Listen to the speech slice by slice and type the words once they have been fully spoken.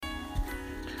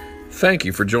Thank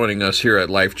you for joining us here at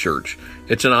Life Church.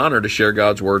 It's an honor to share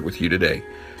God's Word with you today.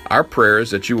 Our prayer is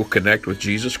that you will connect with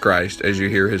Jesus Christ as you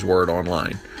hear His Word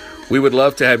online. We would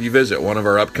love to have you visit one of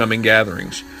our upcoming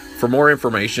gatherings. For more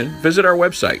information, visit our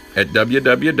website at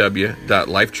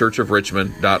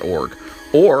www.lifechurchofrichmond.org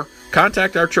or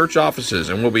contact our church offices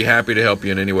and we'll be happy to help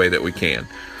you in any way that we can.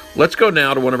 Let's go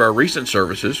now to one of our recent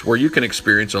services where you can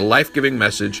experience a life-giving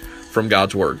message from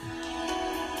God's Word.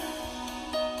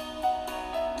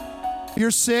 If you're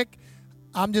sick,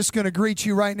 I'm just going to greet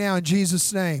you right now in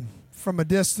Jesus' name from a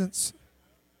distance.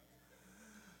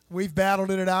 We've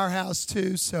battled it at our house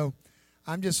too, so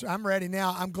I'm ready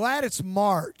now. I'm glad it's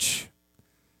March.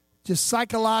 Just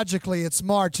psychologically, it's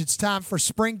March. It's time for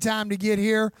springtime to get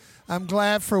here. I'm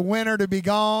glad for winter to be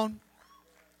gone.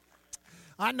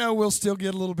 I know we'll still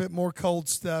get a little bit more cold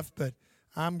stuff, but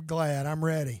I'm glad. I'm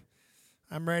ready.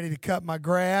 I'm ready to cut my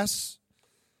grass.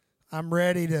 I'm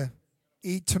ready to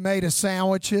eat tomato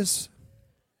sandwiches.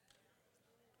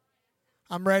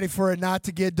 I'm ready for it not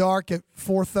to get dark at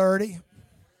 4:30. Of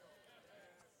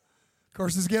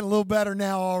course, it's getting a little better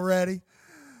now already.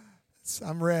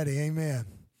 I'm ready. Amen.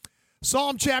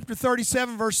 Psalm chapter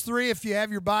 37, verse 3. If you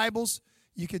have your Bibles,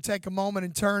 you could take a moment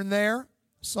and turn there.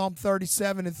 Psalm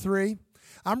 37 and 3.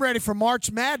 I'm ready for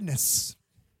March Madness.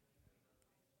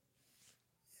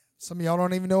 Some of y'all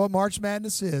don't even know what March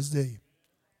Madness is, do you?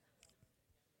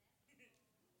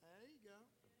 There you go.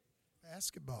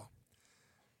 Basketball.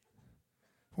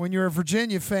 When you're a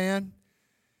Virginia fan,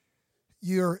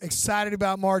 you're excited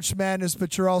about March Madness,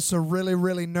 but you're also really,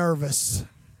 really nervous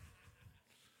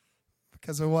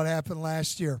because of what happened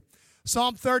last year.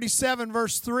 Psalm 37,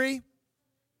 verse 3.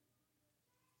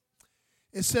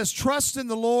 It says, "Trust in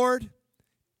the Lord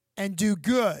and do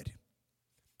good.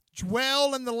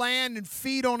 Dwell in the land and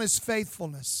feed on His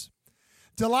faithfulness.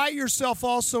 Delight yourself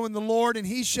also in the Lord, and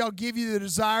He shall give you the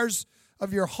desires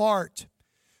of your heart.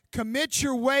 Commit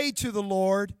your way to the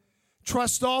Lord.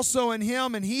 Trust also in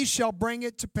Him, and He shall bring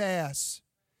it to pass.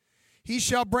 He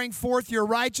shall bring forth your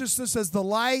righteousness as the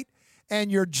light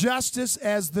and your justice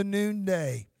as the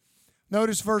noonday."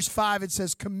 Notice verse 5, it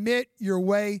says, "Commit your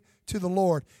way to the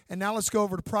Lord." And now let's go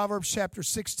over to Proverbs chapter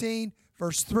 16,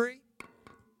 verse 3.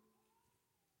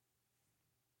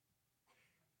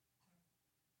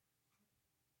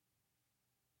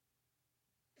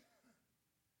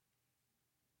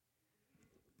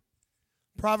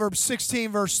 Proverbs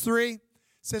 16, verse 3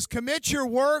 says, "Commit your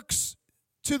works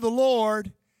to the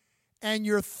Lord, and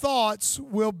your thoughts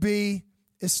will be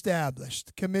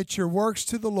established." Commit your works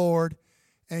to the Lord,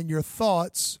 and your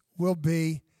thoughts will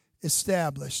be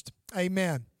established.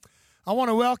 Amen. I want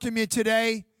to welcome you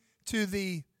today to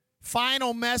the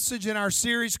final message in our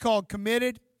series called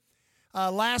Committed.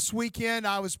 Last weekend,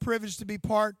 I was privileged to be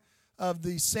part of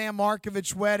the Sam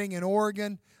Markovich wedding in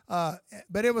Oregon.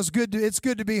 But it was good. It's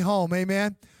good to be home.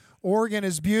 Amen. Oregon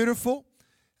is beautiful.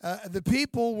 The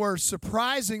people were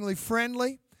surprisingly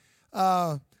friendly,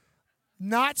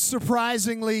 not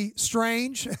surprisingly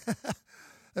strange.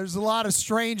 There's a lot of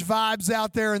strange vibes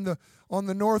out there on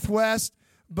the Northwest.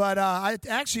 But I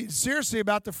actually, seriously,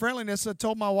 about the friendliness, I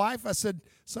told my wife, I said,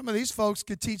 some of these folks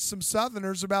could teach some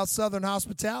Southerners about Southern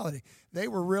hospitality. They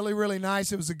were really, really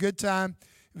nice. It was a good time.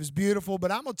 It was beautiful.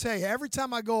 But I'm going to tell you, every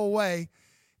time I go away,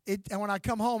 and when I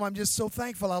come home, I'm just so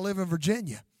thankful I live in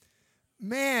Virginia.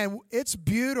 Man, it's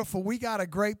beautiful. We got a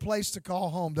great place to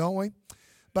call home, don't we?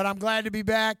 But I'm glad to be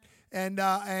back. And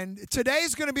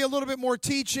today's going to be a little bit more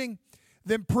teaching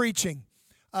than preaching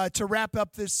to wrap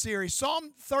up this series.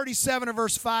 Psalm 37 and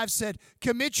verse 5 said,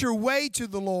 "Commit your way to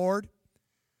the Lord."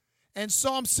 And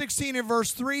Psalm 16 and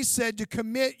verse 3 said to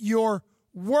commit your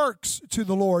works to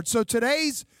the Lord. So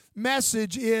today's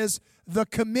message is the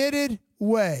committed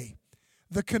way.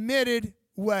 The committed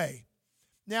way.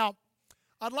 Now,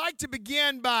 I'd like to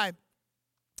begin by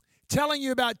telling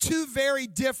you about two very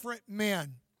different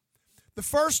men. The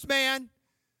first man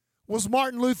was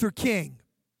Martin Luther King.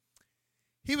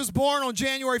 He was born on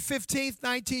January 15th,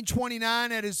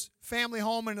 1929 at his family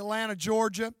home in Atlanta,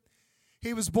 Georgia.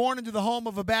 He was born into the home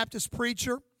of a Baptist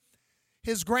preacher.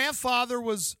 His grandfather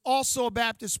was also a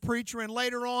Baptist preacher, and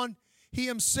later on, he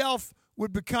himself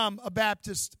would become a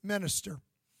Baptist minister.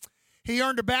 He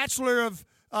earned a Bachelor of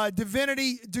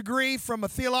Divinity degree from a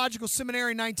theological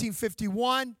seminary in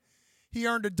 1951. He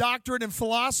earned a doctorate in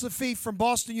philosophy from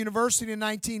Boston University in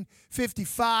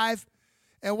 1955.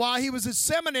 And while he was at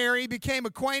seminary, he became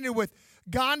acquainted with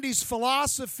Gandhi's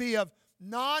philosophy of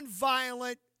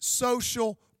nonviolent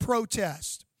social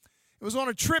protest. It was on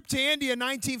a trip to India in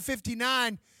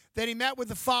 1959 that he met with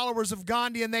the followers of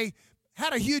Gandhi, and they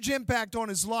had a huge impact on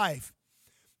his life.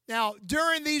 Now,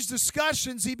 during these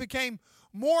discussions, he became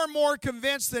more and more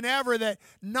convinced than ever that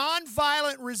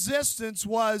nonviolent resistance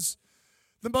was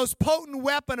the most potent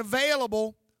weapon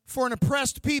available for an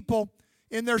oppressed people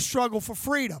in their struggle for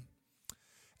freedom.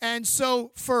 And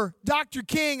so for Dr.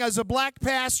 King, as a black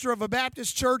pastor of a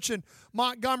Baptist church in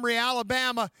Montgomery,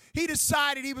 Alabama, he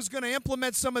decided he was going to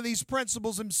implement some of these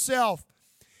principles himself.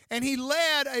 And he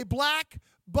led a black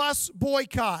bus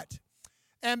boycott.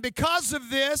 And because of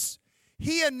this,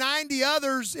 he and 90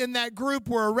 others in that group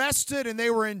were arrested, and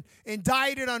they were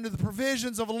indicted under the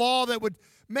provisions of a law that would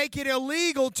make it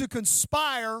illegal to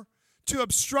conspire to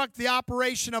obstruct the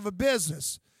operation of a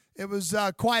business. It was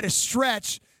quite a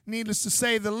stretch, needless to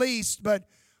say the least, but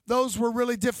those were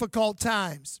really difficult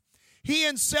times. He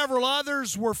and several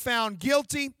others were found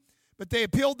guilty, but they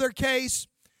appealed their case.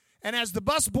 And as the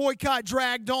bus boycott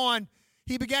dragged on,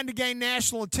 he began to gain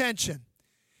national attention.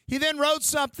 He then wrote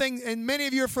something, and many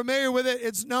of you are familiar with it.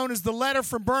 It's known as the Letter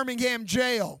from Birmingham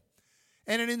Jail.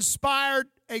 And it inspired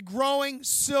a growing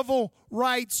civil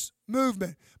rights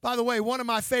movement. By the way, one of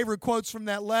my favorite quotes from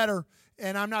that letter,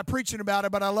 and I'm not preaching about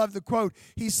it, but I love the quote.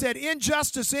 He said,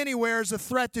 "Injustice anywhere is a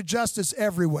threat to justice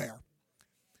everywhere."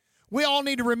 We all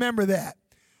need to remember that.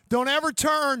 Don't ever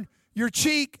turn your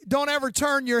cheek, don't ever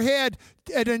turn your head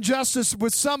at injustice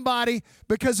with somebody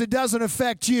because it doesn't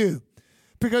affect you.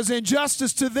 Because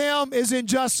injustice to them is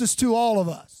injustice to all of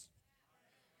us.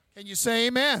 Can you say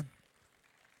amen?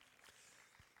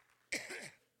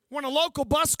 When a local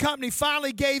bus company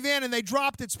finally gave in and they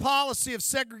dropped its policy of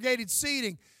segregated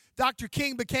seating, Dr.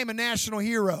 King became a national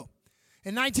hero.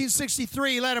 In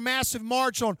 1963, he led a massive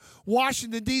march on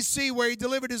Washington, D.C., where he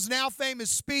delivered his now famous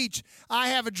speech, "I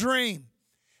Have a Dream."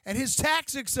 And his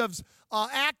tactics of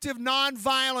active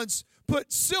nonviolence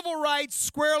put civil rights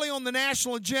squarely on the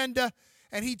national agenda,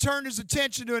 and he turned his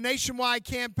attention to a nationwide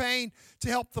campaign to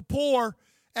help the poor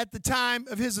at the time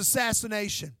of his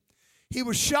assassination. He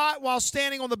was shot while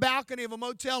standing on the balcony of a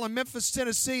motel in Memphis,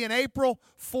 Tennessee in April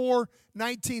 4,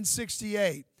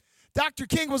 1968. Dr.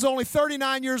 King was only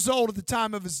 39 years old at the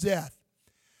time of his death,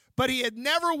 but he had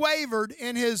never wavered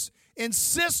in his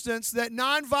insistence that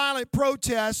nonviolent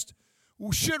protest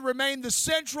should remain the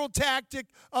central tactic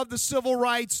of the civil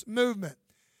rights movement.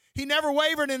 He never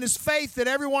wavered in his faith that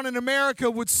everyone in America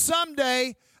would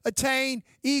someday attain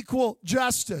equal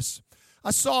justice.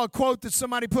 I saw a quote that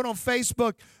somebody put on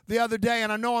Facebook the other day,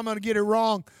 and I know I'm going to get it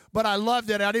wrong, but I loved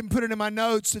it. I didn't put it in my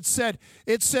notes. It said,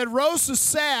 "Rosa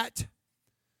sat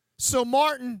so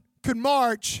Martin could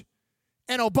march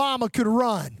and Obama could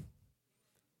run."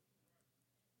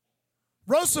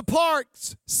 Rosa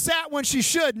Parks sat when she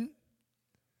shouldn't,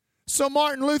 so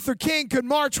Martin Luther King could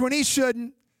march when he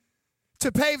shouldn't,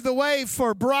 to pave the way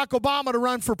for Barack Obama to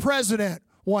run for president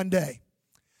one day.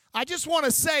 I just want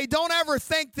to say, don't ever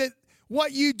think that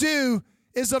what you do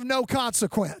is of no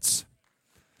consequence,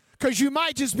 because you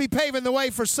might just be paving the way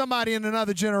for somebody in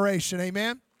another generation.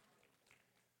 Amen?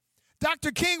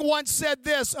 Dr. King once said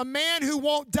this: "A man who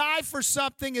won't die for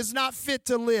something is not fit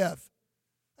to live."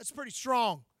 That's pretty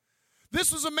strong.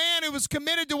 This was a man who was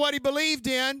committed to what he believed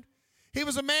in. He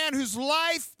was a man whose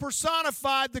life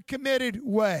personified the committed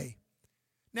way.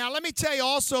 Now, let me tell you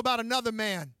also about another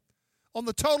man on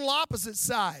the total opposite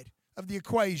side of the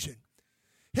equation.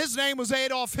 His name was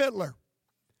Adolf Hitler.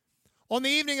 On the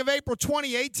evening of April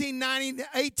 20,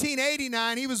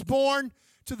 1889, he was born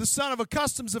to the son of a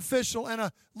customs official and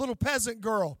a little peasant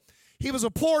girl. He was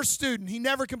a poor student. He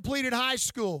never completed high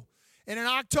school. And in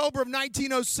October of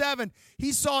 1907,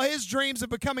 he saw his dreams of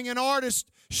becoming an artist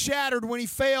shattered when he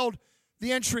failed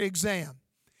the entry exam.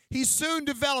 He soon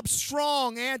developed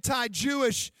strong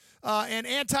anti-Jewish and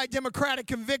anti-democratic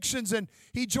convictions, and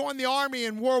he joined the army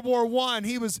in World War I.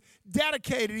 He was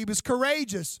dedicated. He was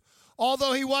courageous,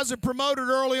 although he wasn't promoted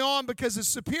early on because his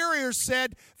superiors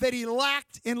said that he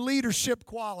lacked in leadership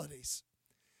qualities.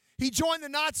 He joined the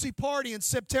Nazi Party in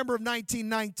September of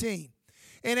 1919.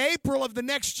 In April of the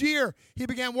next year, he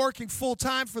began working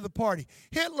full-time for the party.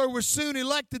 Hitler was soon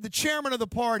elected the chairman of the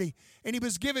party, and he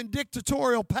was given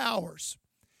dictatorial powers.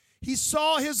 He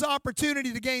saw his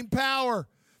opportunity to gain power,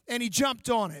 and he jumped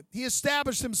on it. He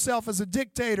established himself as a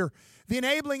dictator. The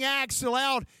enabling acts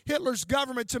allowed Hitler's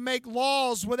government to make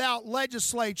laws without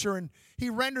legislature, and he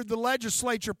rendered the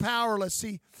legislature powerless.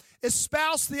 He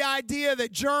espoused the idea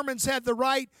that Germans had the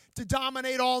right to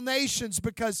dominate all nations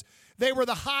because they were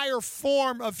the higher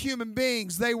form of human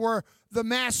beings. They were the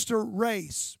master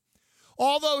race.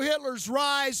 Although Hitler's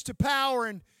rise to power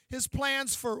and his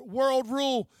plans for world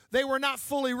rule, they were not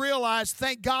fully realized.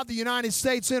 Thank God the United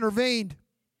States intervened.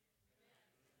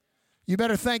 You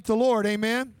better thank the Lord,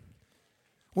 amen?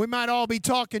 We might all be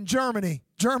talking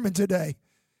German today.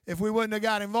 if we wouldn't have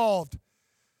got involved.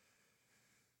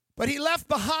 But he left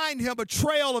behind him a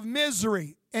trail of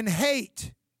misery and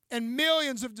hate and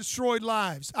millions of destroyed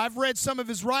lives. I've read some of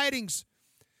his writings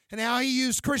and how he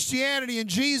used Christianity and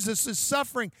Jesus'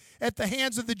 suffering at the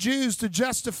hands of the Jews to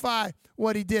justify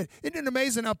what he did. Isn't it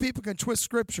amazing how people can twist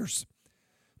scriptures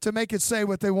to make it say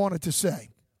what they want it to say?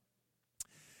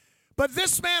 But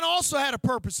this man also had a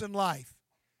purpose in life.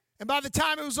 And by the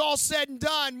time it was all said and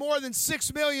done, more than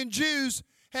 6 million Jews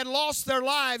had lost their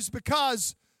lives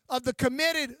because of the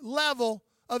committed level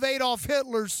of Adolf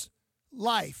Hitler's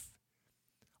life.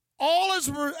 All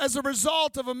as a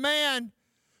result of a man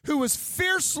who was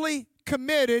fiercely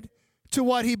committed to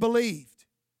what he believed.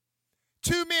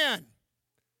 Two men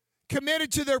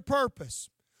committed to their purpose.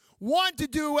 One to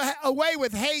do away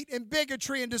with hate and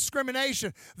bigotry and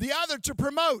discrimination. The other to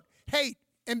promote hate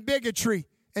and bigotry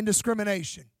and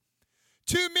discrimination.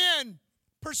 Two men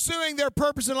pursuing their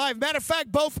purpose in life. Matter of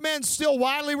fact, both men still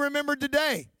widely remembered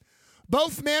today.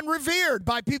 Both men revered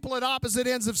by people at opposite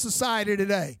ends of society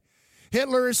today.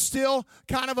 Hitler is still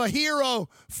kind of a hero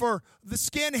for the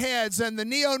skinheads and the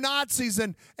neo-Nazis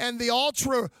and the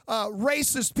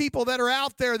ultra-racist people that are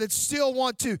out there that still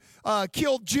want to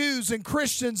kill Jews and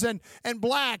Christians and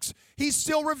blacks. He's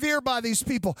still revered by these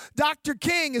people. Dr.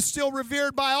 King is still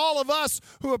revered by all of us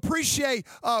who appreciate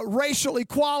racial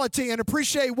equality and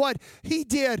appreciate what he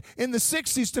did in the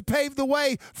 60s to pave the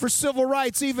way for civil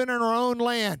rights even in our own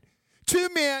land. Two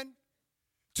men,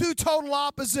 two total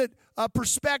opposite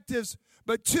perspectives,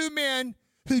 but two men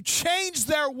who changed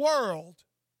their world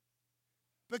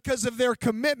because of their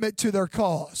commitment to their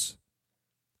cause.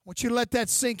 I want you to let that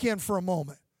sink in for a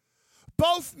moment.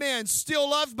 Both men still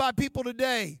loved by people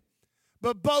today,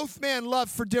 but both men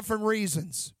loved for different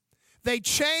reasons. They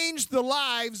changed the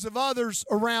lives of others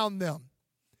around them.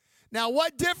 Now,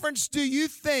 what difference do you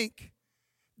think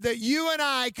that you and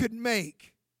I could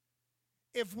make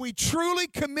if we truly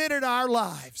committed our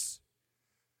lives?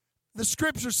 The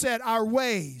scripture said our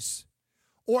ways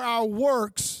or our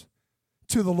works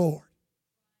to the Lord.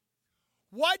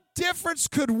 What difference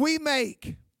could we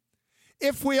make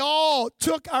if we all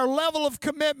took our level of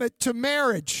commitment to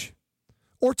marriage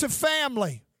or to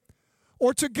family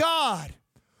or to God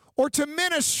or to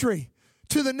ministry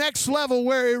to the next level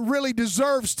where it really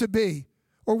deserves to be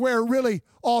or where it really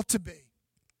ought to be?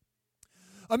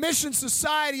 A mission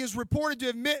society is reported to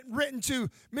have written to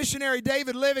missionary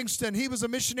David Livingstone. He was a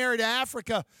missionary to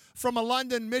Africa from a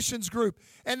London missions group.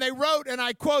 And they wrote, and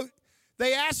I quote,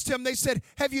 they asked him, they said,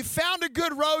 "Have you found a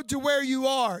good road to where you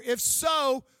are? If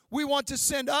so, we want to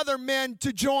send other men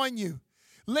to join you."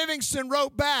 Livingstone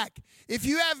wrote back, "If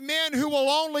you have men who will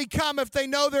only come if they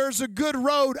know there's a good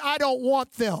road, I don't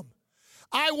want them.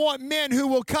 I want men who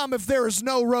will come if there is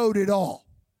no road at all."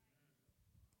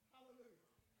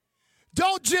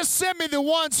 Don't just send me the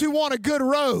ones who want a good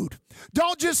road.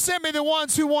 Don't just send me the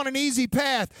ones who want an easy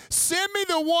path. Send me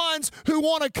the ones who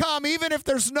want to come even if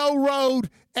there's no road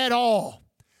at all.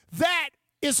 That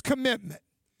is commitment.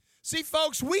 See,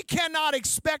 folks, we cannot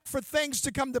expect for things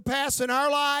to come to pass in our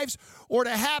lives or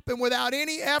to happen without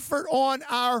any effort on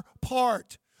our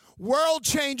part. World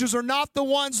changers are not the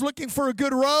ones looking for a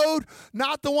good road,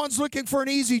 not the ones looking for an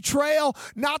easy trail,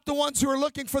 not the ones who are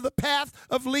looking for the path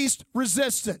of least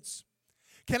resistance.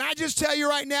 Can I just tell you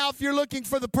right now, if you're looking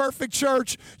for the perfect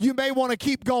church, you may want to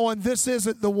keep going. This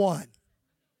isn't the one.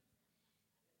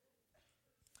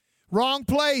 Wrong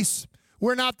place.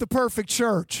 We're not the perfect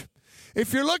church.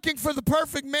 If you're looking for the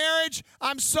perfect marriage,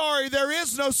 I'm sorry, there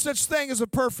is no such thing as a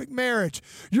perfect marriage.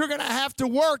 You're going to have to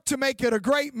work to make it a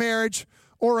great marriage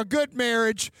or a good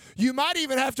marriage. You might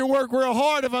even have to work real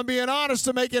hard, if I'm being honest,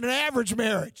 to make it an average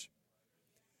marriage.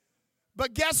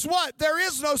 But guess what? There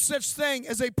is no such thing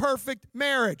as a perfect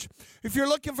marriage. If you're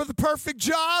looking for the perfect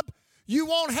job, you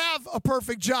won't have a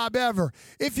perfect job ever.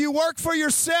 If you work for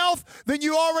yourself, then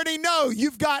you already know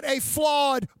you've got a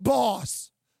flawed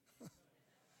boss.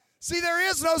 See, there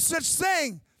is no such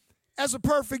thing as a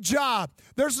perfect job.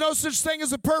 There's no such thing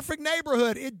as a perfect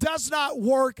neighborhood. It does not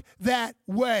work that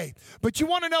way. But you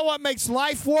want to know what makes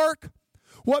life work?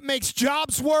 What makes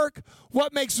jobs work,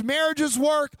 what makes marriages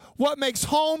work, what makes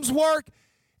homes work,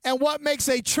 and what makes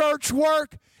a church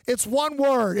work? It's one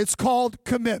word. It's called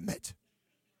commitment.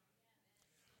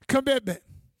 Commitment.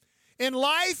 In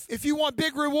life, if you want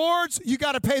big rewards, you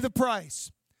got to pay the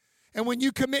price. And when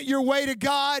you commit your way to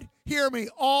God, hear me,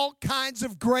 all kinds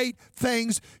of great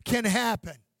things can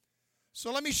happen.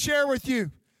 So let me share with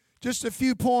you just a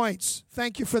few points.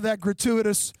 Thank you for that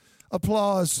gratuitous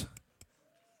applause.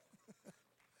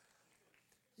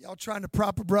 Y'all trying to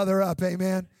prop a brother up,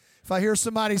 amen? If I hear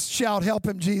somebody shout, "Help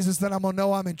him, Jesus," then I'm going to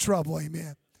know I'm in trouble,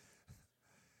 amen.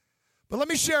 But let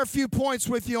me share a few points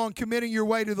with you on committing your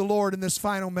way to the Lord in this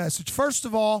final message. First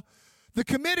of all, the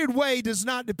committed way does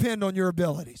not depend on your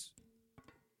abilities.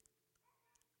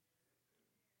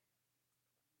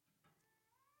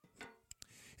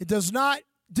 It does not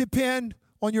depend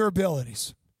on your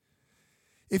abilities.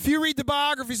 If you read the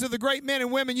biographies of the great men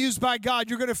and women used by God,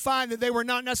 you're going to find that they were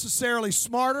not necessarily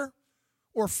smarter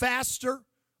or faster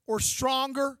or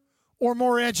stronger or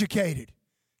more educated.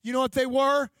 You know what they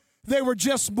were? They were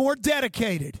just more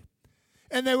dedicated,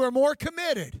 and they were more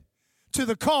committed to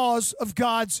the cause of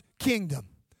God's kingdom.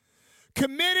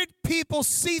 Committed people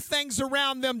see things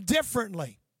around them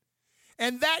differently,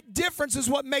 and that difference is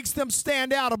what makes them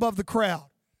stand out above the crowd.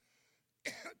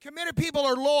 Committed people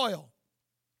are loyal.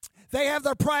 They have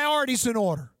their priorities in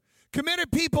order.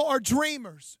 Committed people are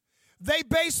dreamers. They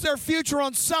base their future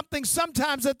on something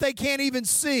sometimes that they can't even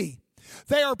see.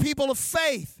 They are people of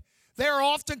faith. They are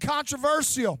often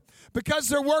controversial because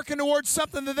they're working towards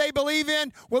something that they believe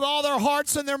in with all their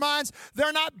hearts and their minds.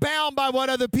 They're not bound by what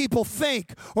other people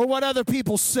think or what other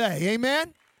people say.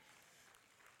 Amen?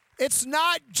 It's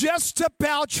not just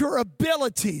about your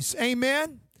abilities.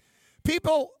 Amen?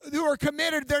 People who are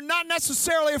committed, they're not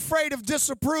necessarily afraid of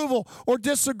disapproval or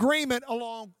disagreement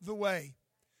along the way.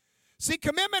 See,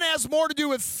 commitment has more to do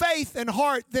with faith and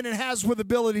heart than it has with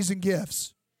abilities and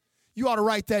gifts. You ought to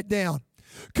write that down.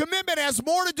 Commitment has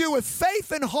more to do with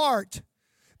faith and heart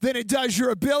than it does your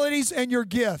abilities and your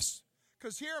gifts.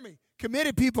 Because hear me,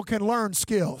 committed people can learn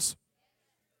skills.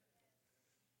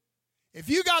 If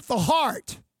you got the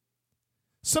heart,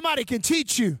 somebody can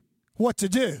teach you what to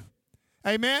do.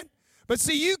 Amen? But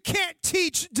see, you can't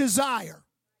teach desire.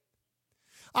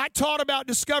 I taught about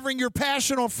discovering your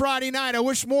passion on Friday night. I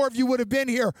wish more of you would have been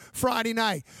here Friday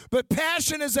night. But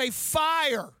passion is a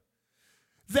fire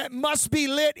that must be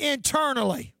lit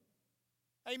internally.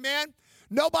 Amen?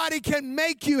 Nobody can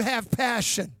make you have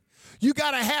passion. You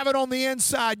got to have it on the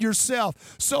inside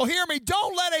yourself. So hear me,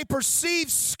 don't let a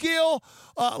perceived skill,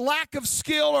 lack of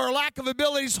skill or lack of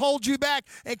abilities hold you back.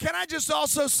 And can I just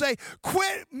also say,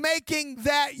 quit making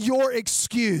that your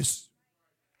excuse.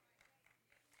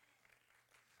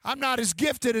 I'm not as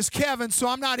gifted as Kevin, so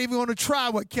I'm not even going to try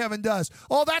what Kevin does.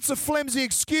 Oh, that's a flimsy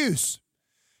excuse.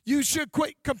 You should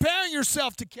quit comparing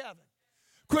yourself to Kevin.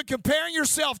 Quit comparing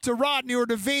yourself to Rodney or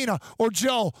Davina or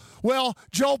Joel. Well,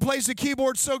 Joel plays the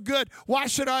keyboard so good, why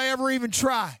should I ever even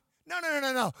try?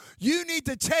 No. You need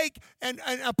to take and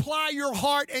apply your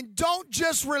heart, and don't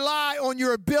just rely on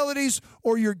your abilities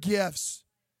or your gifts.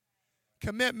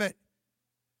 Commitment,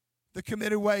 the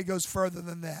committed way goes further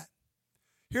than that.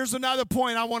 Here's another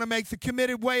point I want to make. The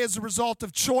committed way is a result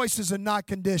of choices and not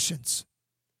conditions.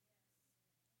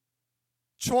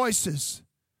 Choices,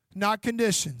 not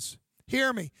conditions.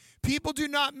 Hear me. People do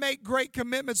not make great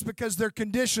commitments because their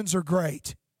conditions are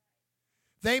great.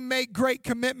 They make great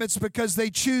commitments because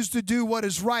they choose to do what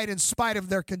is right in spite of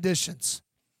their conditions.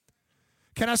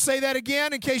 Can I say that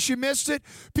again in case you missed it?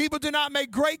 People do not make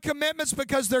great commitments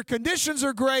because their conditions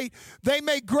are great. They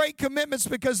make great commitments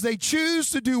because they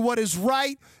choose to do what is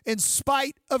right in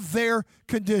spite of their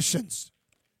conditions.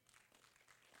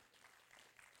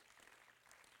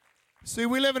 See,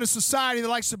 we live in a society that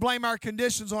likes to blame our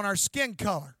conditions on our skin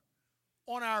color,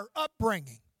 on our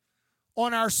upbringing,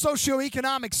 on our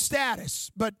socioeconomic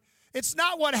status. But it's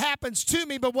not what happens to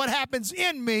me, but what happens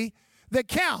in me that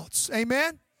counts.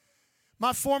 Amen?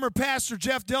 My former pastor,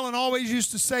 Jeff Dillon, always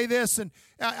used to say this, and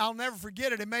I'll never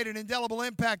forget it. It made an indelible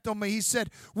impact on me. He said,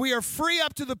 we are free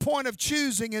up to the point of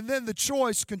choosing, and then the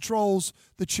choice controls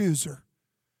the chooser.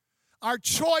 Our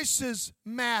choices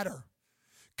matter.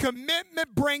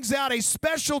 Commitment brings out a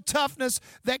special toughness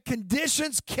that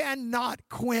conditions cannot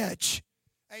quench.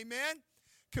 Amen?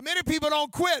 Committed people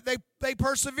don't quit. They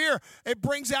persevere. It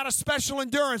brings out a special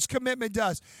endurance. Commitment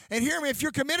does. And hear me, if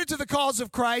you're committed to the cause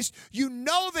of Christ, you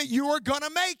know that you are going to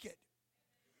make it.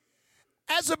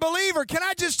 As a believer, can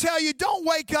I just tell you, don't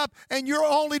wake up and your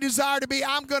only desire to be,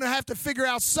 I'm going to have to figure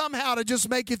out somehow to just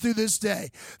make it through this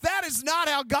day. That is not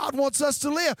how God wants us to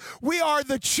live. We are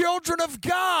the children of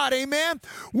God, amen?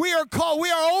 We are called, we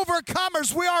are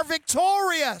overcomers. We are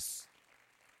victorious.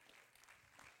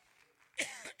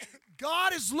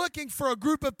 God is looking for a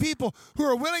group of people who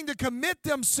are willing to commit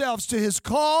themselves to His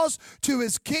cause, to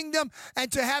His kingdom, and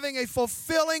to having a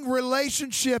fulfilling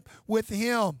relationship with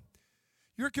Him.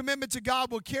 Your commitment to God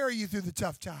will carry you through the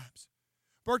tough times.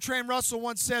 Bertrand Russell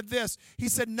once said this. He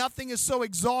said, nothing is so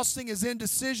exhausting as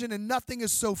indecision, and nothing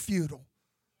is so futile.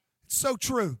 It's so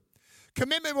true.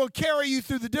 Commitment will carry you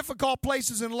through the difficult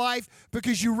places in life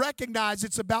because you recognize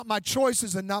it's about my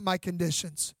choices and not my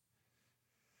conditions.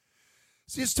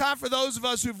 See, it's time for those of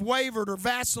us who've wavered or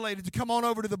vacillated to come on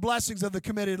over to the blessings of the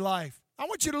committed life. I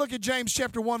want you to look at James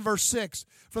chapter 1, verse 6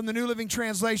 from the New Living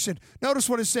Translation. Notice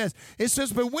what it says. It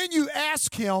says, but when you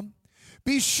ask him,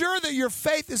 be sure that your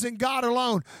faith is in God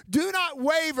alone. Do not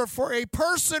waver, for a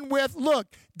person with, look,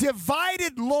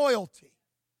 divided loyalty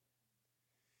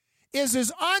is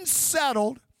as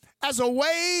unsettled as a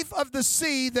wave of the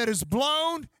sea that is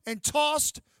blown and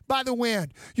tossed by the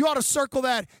wind. You ought to circle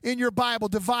that in your Bible,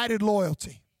 divided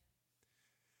loyalty.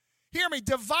 Hear me,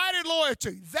 divided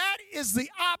loyalty. That is the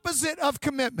opposite of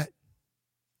commitment.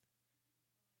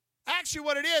 Actually,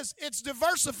 what it is, it's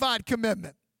diversified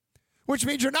commitment, which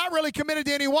means you're not really committed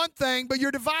to any one thing, but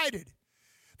you're divided.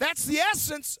 That's the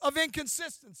essence of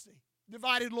inconsistency,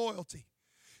 divided loyalty.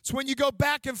 It's when you go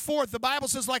back and forth. The Bible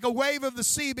says like a wave of the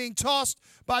sea being tossed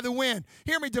by the wind.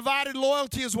 Hear me, divided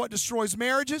loyalty is what destroys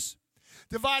marriages.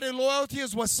 Divided loyalty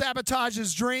is what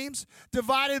sabotages dreams.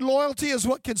 Divided loyalty is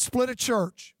what can split a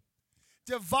church.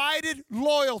 Divided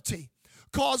loyalty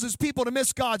causes people to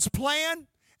miss God's plan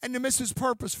and to miss his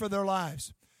purpose for their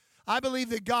lives. I believe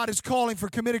that God is calling for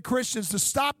committed Christians to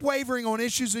stop wavering on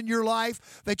issues in your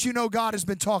life that you know God has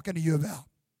been talking to you about.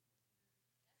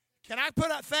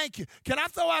 Thank you. Can I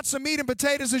throw out some meat and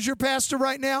potatoes as your pastor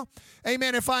right now?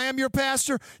 Amen. If I am your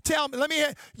pastor, tell me,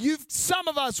 some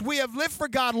of us, we have lived for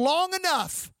God long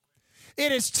enough.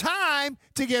 It is time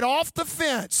to get off the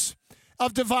fence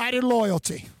of divided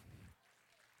loyalty.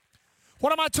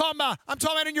 What am I talking about? I'm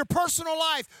talking about in your personal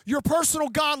life, your personal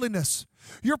godliness,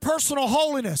 your personal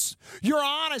holiness, your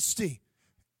honesty,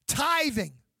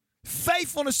 tithing,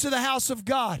 faithfulness to the house of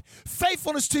God,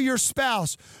 faithfulness to your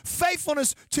spouse,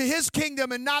 faithfulness to his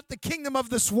kingdom and not the kingdom of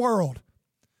this world.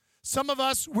 Some of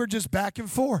us, we're just back and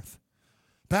forth,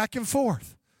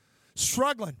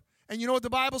 struggling. And you know what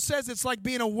the Bible says? It's like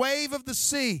being a wave of the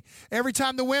sea. Every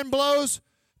time the wind blows,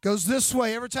 goes this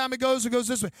way. Every time it goes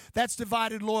this way. That's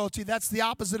divided loyalty. That's the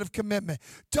opposite of commitment.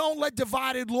 Don't let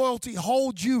divided loyalty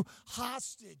hold you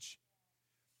hostage.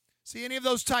 See, any of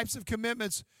those types of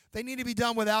commitments, they need to be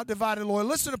done without divided loyalty.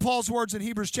 Listen to Paul's words in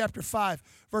Hebrews chapter 5,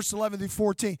 verse 11 through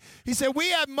 14. He said, we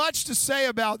have much to say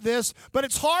about this, but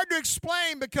it's hard to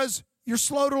explain because you're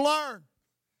slow to learn.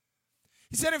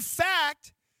 He said, in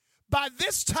fact, by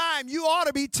this time you ought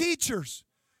to be teachers,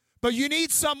 but you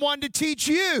need someone to teach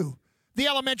you the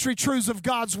elementary truths of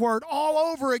God's word all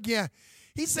over again.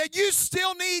 He said, you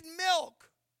still need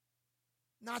milk,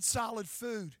 not solid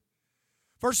food.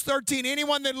 Verse 13,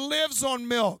 anyone that lives on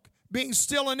milk, being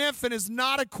still an infant, is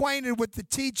not acquainted with the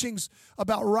teachings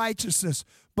about righteousness.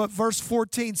 But verse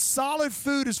 14, solid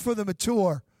food is for the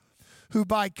mature, who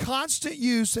by constant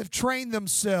use have trained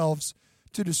themselves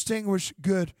to distinguish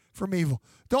good from evil.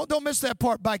 Don't miss that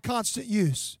part, by constant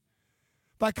use.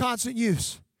 By constant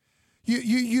use.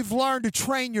 You've learned to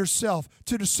train yourself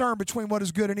to discern between what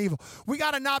is good and evil. We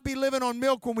got to not be living on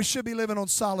milk when we should be living on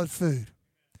solid food.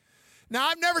 Now,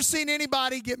 I've never seen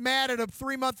anybody get mad at a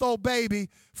 3-month-old baby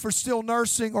for still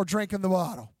nursing or drinking the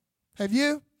bottle. Have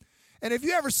you? And if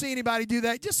you ever see anybody do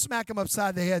that, just smack them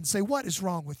upside the head and say, what is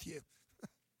wrong with you?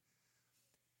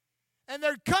 And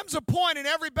there comes a point in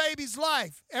every baby's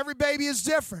life. Every baby is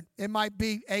different. It might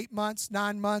be 8 months,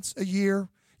 9 months, a year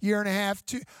and a half,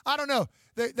 2. I don't know.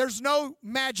 There's no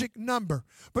magic number.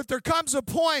 But there comes a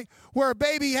point where a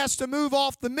baby has to move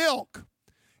off the milk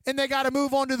and they got to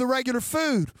move on to the regular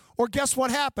food. Or guess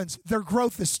what happens? Their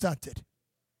growth is stunted.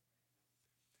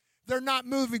 They're not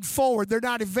moving forward. They're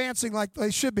not advancing like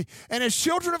they should be. And as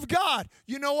children of God,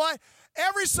 you know what?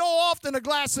 Every so often a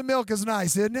glass of milk is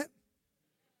nice, isn't it?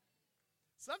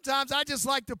 Sometimes I just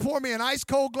like to pour me an ice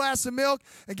cold glass of milk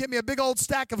and get me a big old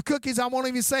stack of cookies. I won't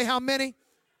even say how many.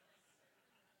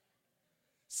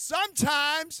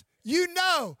 Sometimes,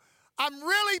 I'm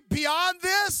really beyond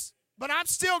this, but I'm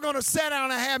still going to sit down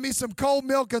and have me some cold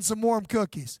milk and some warm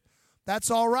cookies.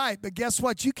 That's all right, but guess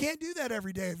what? You can't do that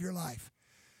every day of your life.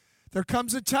 There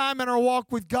comes a time in our walk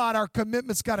with God, our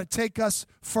commitment's got to take us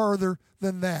further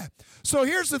than that. So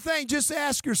here's the thing, just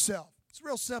ask yourself. It's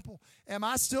real simple. Am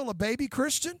I still a baby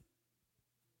Christian?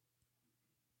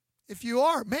 If you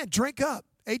are, man, drink up.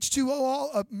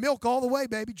 H2O, milk all the way,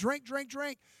 baby. Drink.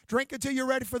 Drink until you're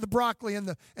ready for the broccoli and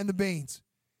the beans.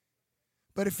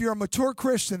 But if you're a mature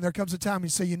Christian, there comes a time you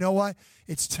say, you know what?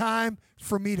 It's time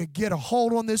for me to get a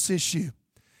hold on this issue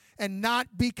and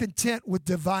not be content with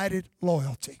divided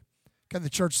loyalty. Can the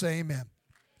church say amen?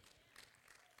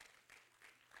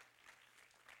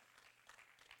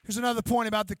 Here's another point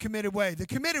about the committed way. The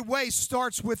committed way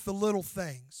starts with the little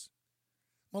things.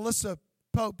 Melissa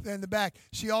Pope in the back,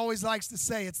 she always likes to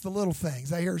say it's the little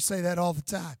things. I hear her say that all the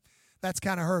time. That's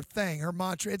kind of her thing, her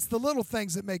mantra. It's the little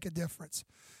things that make a difference.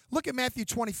 Look at Matthew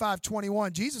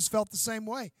 25:21. Jesus felt the same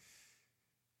way.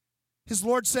 His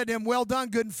Lord said to him, well done,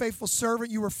 good and faithful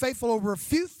servant. You were faithful over a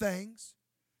few things.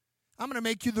 I'm going to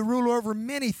make you the ruler over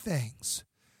many things.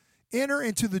 Enter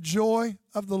into the joy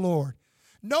of the Lord.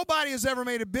 Nobody has ever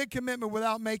made a big commitment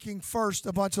without making first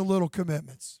a bunch of little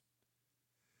commitments.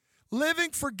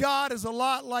 Living for God is a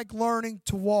lot like learning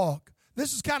to walk.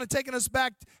 This is kind of taking us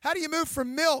back. How do you move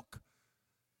from milk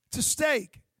to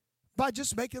steak? By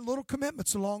just making little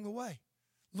commitments along the way,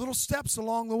 little steps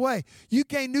along the way. You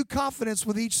gain new confidence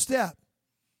with each step.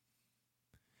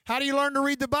 How do you learn to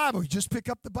read the Bible? You just pick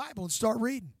up the Bible and start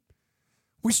reading.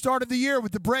 We started the year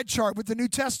with the bread chart, with the New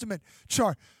Testament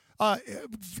chart.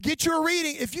 Get you a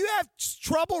reading. If you have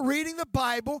trouble reading the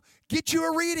Bible, get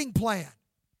you a reading plan.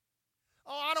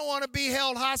 Oh, I don't want to be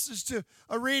held hostage to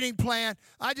a reading plan.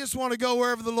 I just want to go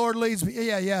wherever the Lord leads me.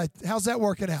 Yeah. How's that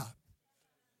working out?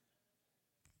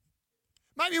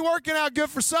 Might be working out good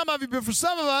for some of you, but for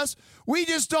some of us, we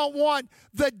just don't want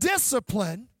the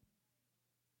discipline.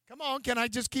 Come on, can I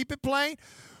just keep it plain?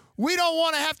 We don't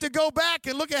want to have to go back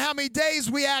and look at how many days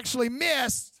we actually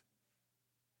missed.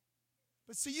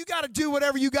 But see, you got to do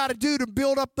whatever you got to do to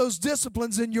build up those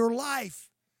disciplines in your life.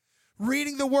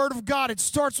 Reading the Word of God, it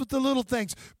starts with the little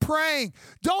things. Praying.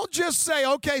 Don't just say,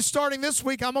 okay, starting this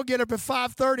week, I'm going to get up at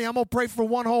 5:30. I'm going to pray for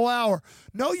 1 whole hour.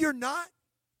 No, you're not.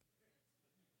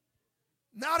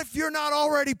 Not if you're not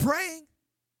already praying.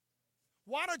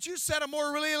 Why don't you set a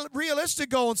more realistic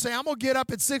goal and say, I'm going to get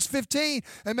up at 6:15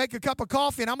 and make a cup of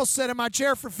coffee, and I'm going to sit in my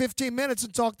chair for 15 minutes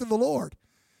and talk to the Lord.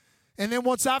 And then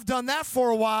once I've done that for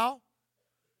a while,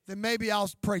 then maybe I'll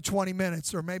pray 20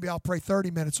 minutes, or maybe I'll pray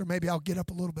 30 minutes, or maybe I'll get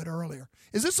up a little bit earlier.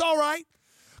 Is this all right?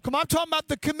 Come on, I'm talking about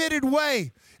the committed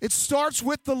way. It starts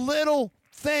with the little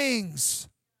things.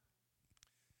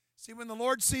 See, when the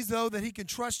Lord sees, though, that he can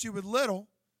trust you with little,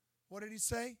 what did he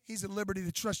say? He's at liberty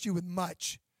to trust you with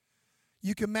much.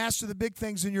 You can master the big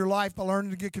things in your life by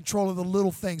learning to get control of the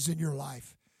little things in your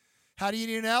life. How do you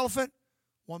eat an elephant?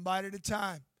 One bite at a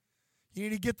time. You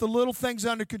need to get the little things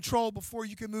under control before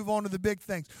you can move on to the big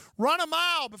things. Run a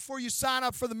mile before you sign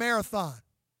up for the marathon.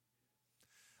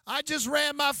 I just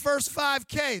ran my first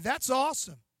 5K. That's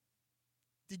awesome.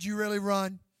 Did you really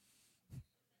run?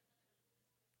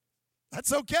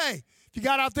 That's okay. If you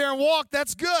got out there and walked,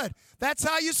 that's good. That's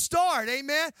how you start,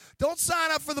 amen? Don't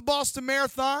sign up for the Boston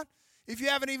Marathon if you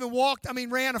haven't even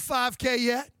ran a 5K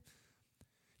yet.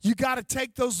 You got to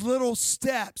take those little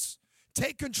steps.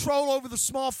 Take control over the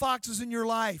small foxes in your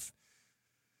life.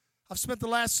 I've spent the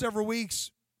last several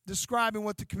weeks describing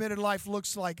what the committed life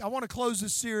looks like. I want to close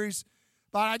this series,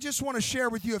 but I just want to share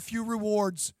with you a few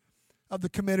rewards of the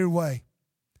committed way.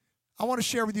 I want to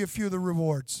share with you a few of the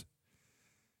rewards.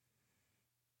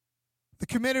 The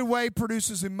committed way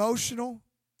produces emotional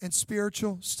and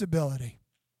spiritual stability.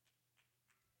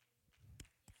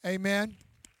 Amen.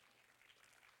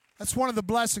 That's one of the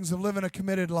blessings of living a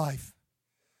committed life.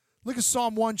 Look at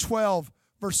Psalm 112,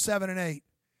 verse 7 and 8.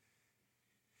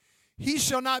 He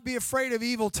shall not be afraid of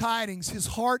evil tidings. His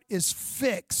heart is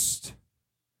fixed,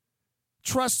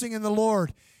 trusting in the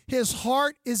Lord. His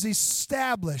heart is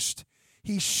established.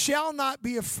 He shall not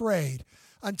be afraid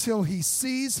until he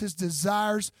sees his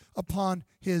desires upon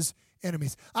his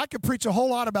enemies. I could preach a whole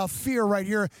lot about fear right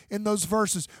here in those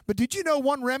verses. But did you know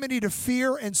one remedy to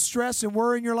fear and stress and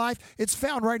worry in your life? It's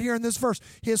found right here in this verse.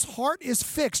 His heart is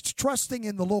fixed, trusting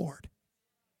in the Lord.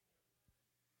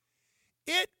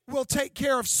 It will take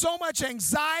care of so much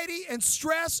anxiety and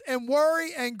stress and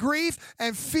worry and grief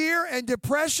and fear and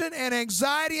depression and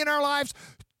anxiety in our lives,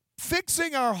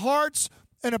 fixing our hearts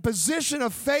in a position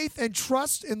of faith and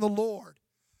trust in the Lord.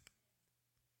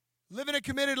 Living a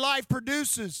committed life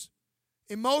produces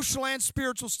emotional and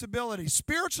spiritual stability.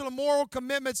 Spiritual and moral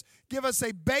commitments give us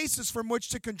a basis from which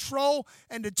to control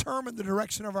and determine the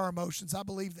direction of our emotions. I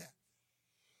believe that.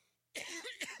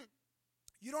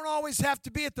 You don't always have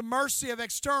to be at the mercy of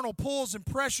external pulls and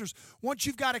pressures. Once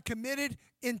you've got a committed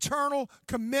internal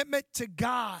commitment to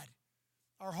God,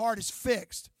 our heart is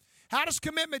fixed. How does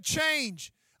commitment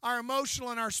change our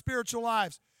emotional and our spiritual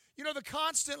lives? You know, the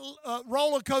constant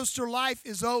roller coaster life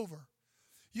is over.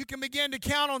 You can begin to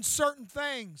count on certain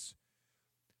things,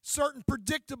 certain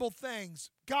predictable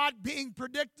things. God being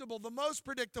predictable, the most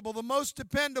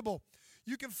dependable.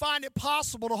 You can find it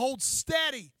possible to hold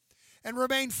steady and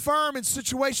remain firm in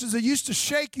situations that used to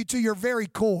shake you to your very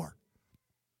core.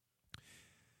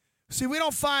 See, we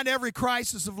don't find every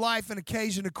crisis of life an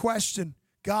occasion to question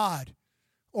God,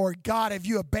 or God, have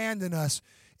you abandoned us?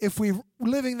 If we're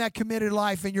living that committed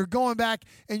life and you're going back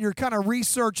and you're kind of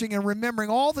researching and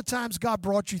remembering all the times God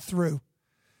brought you through.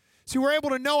 See, we're able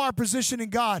to know our position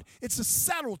in God. It's a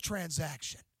settled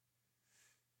transaction.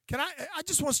 I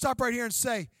just want to stop right here and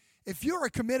say, if you're a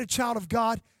committed child of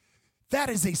God, that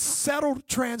is a settled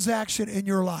transaction in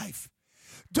your life.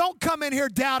 Don't come in here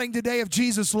doubting today if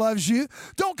Jesus loves you.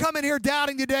 Don't come in here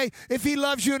doubting today if he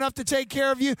loves you enough to take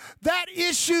care of you. That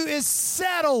issue is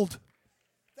settled.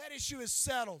 That issue is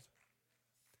settled.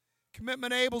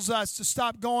 Commitment enables us to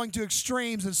stop going to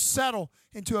extremes and settle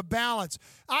into a balance.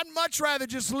 I'd much rather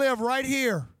just live right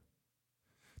here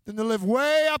than to live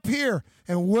way up here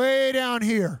and way down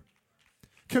here.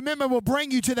 Commitment will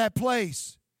bring you to that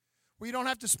place where you don't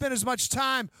have to spend as much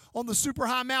time on the super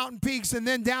high mountain peaks and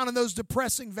then down in those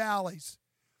depressing valleys.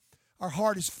 Our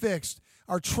heart is fixed,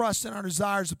 our trust and our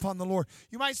desires upon the Lord.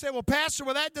 You might say, well, Pastor,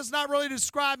 that does not really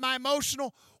describe my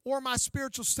emotional or my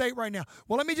spiritual state right now.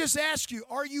 Well, let me just ask you,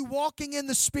 are you walking in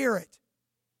the Spirit?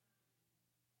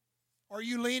 Are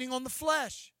you leaning on the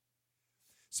flesh?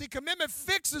 See, commitment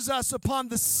fixes us upon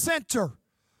the center,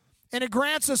 and it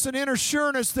grants us an inner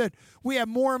sureness that we have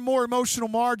more and more emotional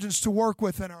margins to work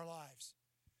with in our lives.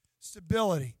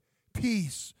 Stability,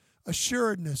 peace,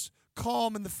 assuredness,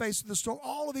 calm in the face of the storm.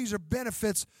 All of these are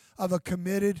benefits of a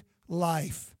committed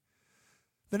life.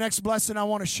 The next blessing I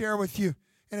want to share with you,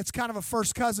 and it's kind of a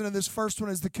first cousin of this first one,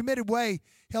 is the committed way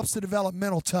helps to develop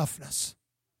mental toughness.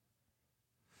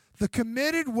 The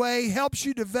committed way helps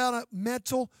you develop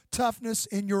mental toughness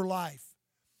in your life.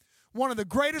 One of the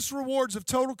greatest rewards of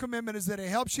total commitment is that it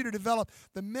helps you to develop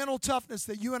the mental toughness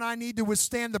that you and I need to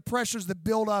withstand the pressures that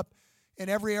build up in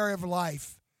every area of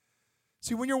life.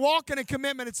 See, when you're walking in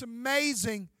commitment, it's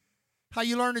amazing how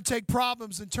you learn to take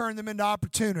problems and turn them into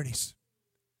opportunities.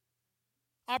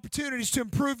 Opportunities to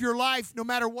improve your life no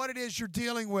matter what it is you're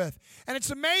dealing with. And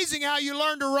it's amazing how you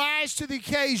learn to rise to the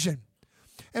occasion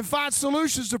and find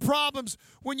solutions to problems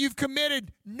when you've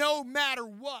committed no matter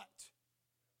what.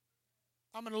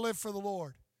 I'm going to live for the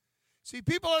Lord. See,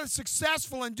 people that are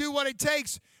successful and do what it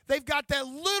takes, they've got that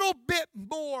little bit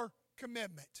more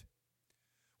commitment.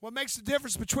 What makes the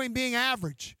difference between being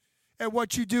average at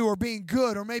what you do or being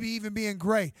good or maybe even being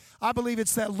great? I believe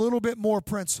it's that little bit more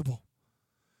principle.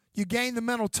 You gain the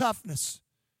mental toughness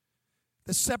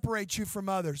that separates you from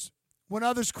others. When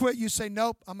others quit, you say,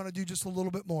 nope, I'm going to do just a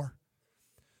little bit more.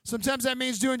 Sometimes that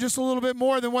means doing just a little bit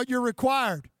more than what you're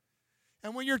required.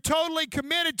 And when you're totally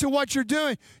committed to what you're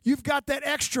doing, you've got that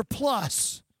extra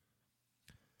plus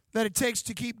that it takes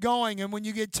to keep going. And when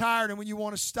you get tired and when you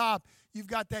want to stop, you've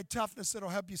got that toughness that'll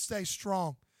help you stay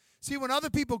strong. See, when other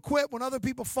people quit, when other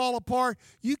people fall apart,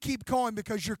 you keep going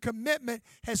because your commitment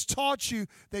has taught you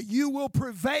that you will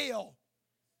prevail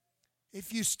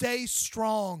if you stay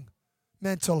strong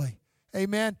mentally.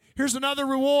 Amen. Here's another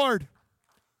reward.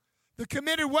 The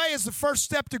committed way is the first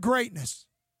step to greatness.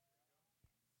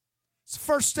 It's the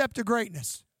first step to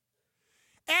greatness.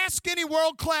 Ask any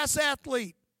world-class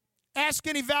athlete. Ask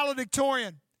any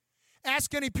valedictorian.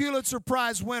 Ask any Pulitzer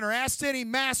Prize winner. Ask any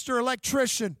master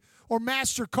electrician or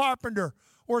master carpenter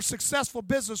or successful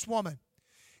businesswoman.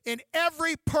 In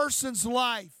every person's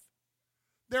life,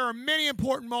 there are many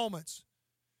important moments.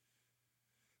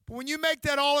 But when you make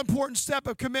that all-important step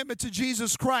of commitment to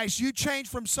Jesus Christ, you change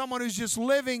from someone who's just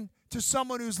living to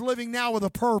someone who's living now with a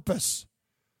purpose.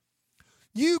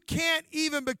 You can't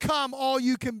even become all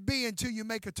you can be until you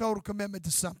make a total commitment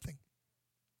to something.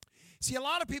 See, a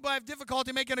lot of people have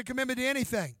difficulty making a commitment to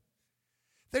anything.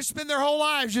 They spend their whole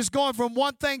lives just going from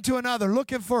one thing to another,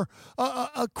 looking for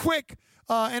a quick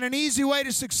and an easy way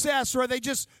to success, or they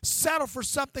just settle for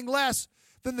something less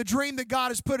than the dream that God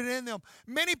has put it in them.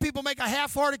 Many people make a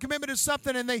half-hearted commitment to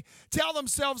something, and they tell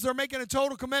themselves they're making a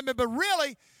total commitment, but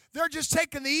really, they're just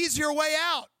taking the easier way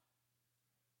out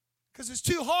because it's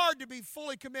too hard to be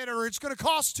fully committed, or it's going to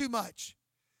cost too much.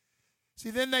 See,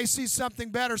 then they see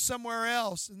something better somewhere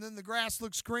else, and then the grass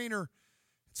looks greener.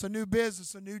 It's a new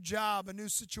business, a new job, a new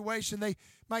situation. They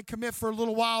might commit for a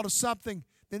little while to something,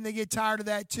 then they get tired of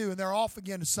that too, and they're off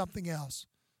again to something else.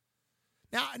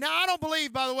 Now, I don't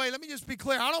believe, by the way, let me just be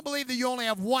clear, I don't believe that you only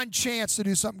have one chance to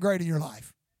do something great in your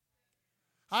life.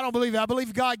 I don't believe that. I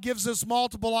believe God gives us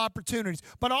multiple opportunities.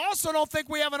 But I also don't think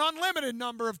we have an unlimited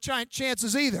number of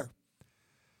chances either.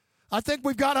 I think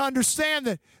we've got to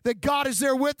understand that God is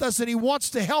there with us and He wants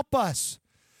to help us.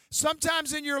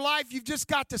 Sometimes in your life, you've just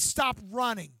got to stop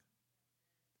running.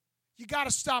 You got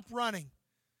to stop running.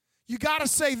 You got to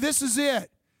say, this is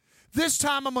it. This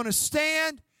time I'm going to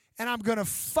stand and I'm going to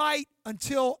fight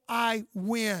until I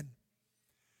win.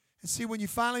 And see, when you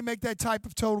finally make that type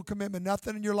of total commitment,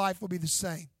 nothing in your life will be the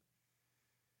same.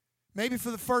 Maybe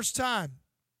for the first time,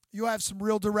 you'll have some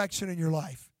real direction in your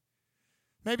life.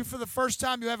 Maybe for the first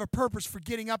time, you have a purpose for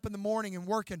getting up in the morning and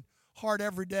working hard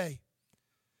every day.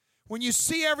 when you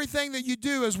see everything that you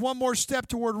do as one more step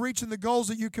toward reaching the goals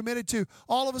that you committed to,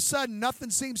 all of a sudden, nothing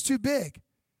seems too big.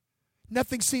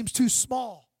 Nothing seems too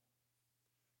small.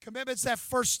 Commitment's that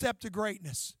first step to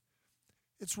greatness.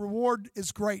 Its reward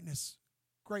is greatness.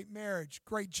 Great marriage,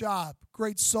 great job,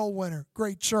 great soul winner,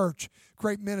 great church,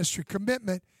 great ministry.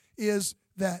 Commitment is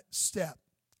that step.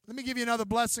 Let me give you another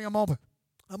blessing. I'm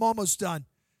almost done.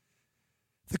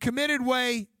 The committed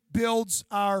way builds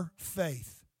our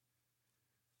faith.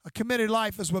 A committed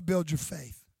life is what builds your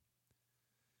faith.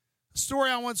 A story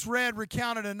I once read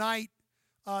recounted a night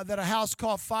that a house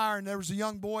caught fire, and there was a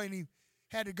young boy, and he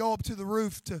had to go up to the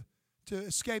roof to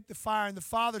escape the fire, and the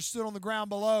father stood on the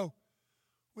ground below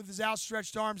with his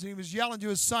outstretched arms, and he was yelling to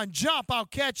his son, "Jump, I'll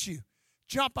catch you.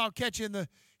 Jump, I'll catch you." And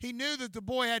he knew that the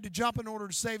boy had to jump in order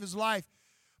to save his life,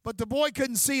 but the boy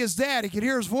couldn't see his dad. He could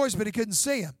hear his voice, but he couldn't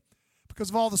see him because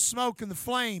of all the smoke and the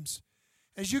flames.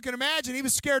 As you can imagine, he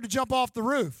was scared to jump off the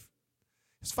roof.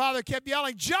 His father kept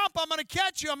yelling, "Jump, I'm going to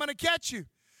catch you, I'm going to catch you."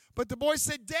 But the boy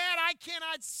said, "Dad, I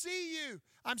cannot see you.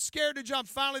 I'm scared to jump."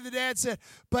 Finally, the dad said,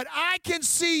 "But I can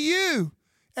see you,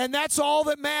 and that's all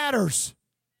that matters."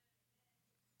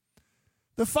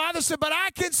 The father said, "But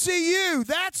I can see you.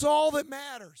 That's all that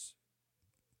matters."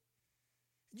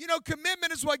 You know,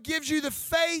 commitment is what gives you the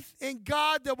faith in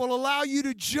God that will allow you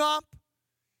to jump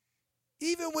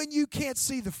even when you can't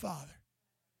see the Father.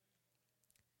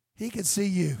 He can see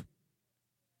you.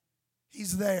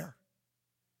 He's there.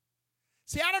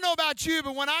 See, I don't know about you,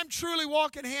 but when I'm truly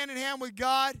walking hand in hand with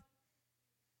God,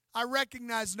 I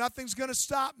recognize nothing's going to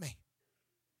stop me.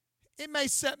 It may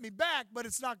set me back, but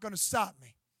it's not going to stop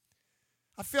me.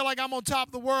 I feel like I'm on top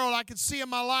of the world. I can see in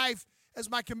my life as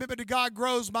my commitment to God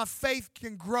grows, my faith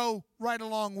can grow right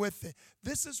along with it.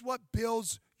 This is what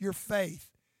builds your faith.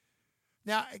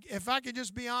 Now, if I could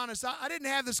just be honest, I didn't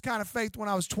have this kind of faith when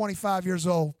I was 25 years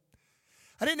old.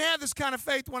 I didn't have this kind of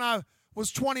faith when I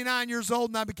was 29 years old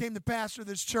and I became the pastor of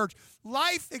this church.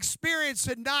 Life experience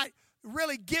had not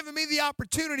really given me the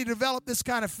opportunity to develop this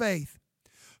kind of faith.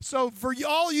 So for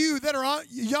all you that are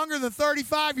younger than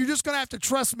 35, you're just going to have to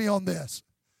trust me on this.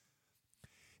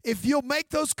 If you'll make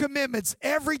those commitments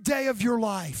every day of your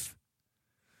life,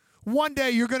 one day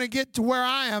you're going to get to where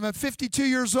I am at 52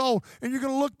 years old, and you're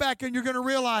going to look back and you're going to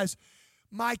realize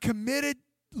my committed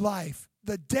life,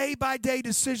 the day-by-day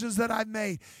decisions that I've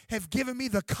made have given me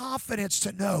the confidence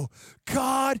to know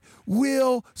God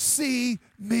will see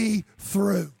me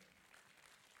through.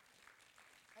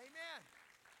 Amen.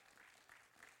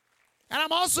 And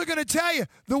I'm also going to tell you,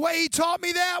 the way he taught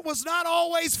me that was not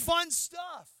always fun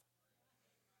stuff.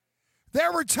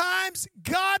 There were times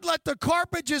God let the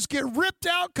carpet just get ripped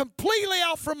out, completely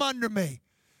out from under me,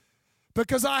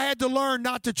 because I had to learn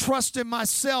not to trust in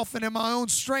myself and in my own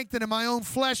strength and in my own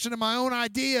flesh and in my own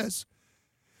ideas.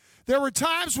 There were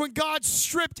times when God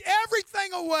stripped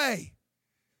everything away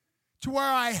to where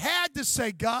I had to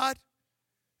say, "God,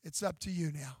 it's up to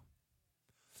you now."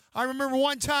 I remember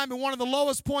one time in one of the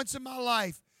lowest points in my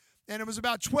life, and it was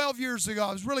about 12 years ago.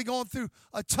 I was really going through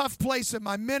a tough place in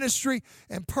my ministry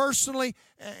and personally,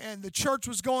 and the church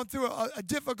was going through a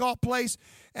difficult place.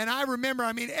 And I remember,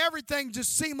 everything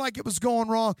just seemed like it was going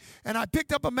wrong. And I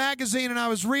picked up a magazine and I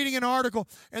was reading an article,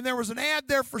 and there was an ad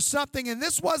there for something, and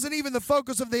this wasn't even the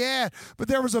focus of the ad, but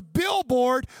there was a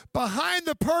billboard behind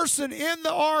the person in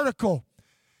the article.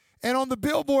 And on the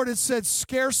billboard it said,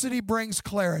 "Scarcity brings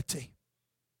clarity."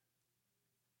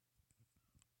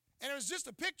 And it was just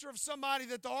a picture of somebody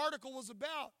that the article was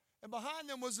about. And behind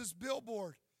them was this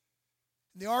billboard.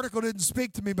 And the article didn't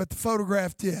speak to me, but the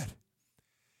photograph did.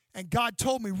 And God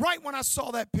told me right when I saw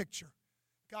that picture,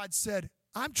 God said,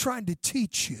 "I'm trying to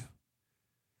teach you.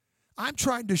 I'm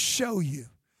trying to show you.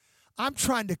 I'm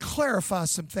trying to clarify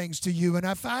some things to you. And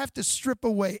if I have to strip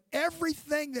away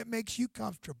everything that makes you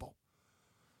comfortable,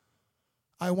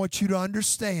 I want you to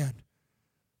understand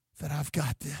that I've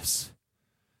got this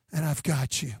and I've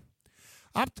got you."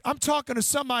 I'm talking to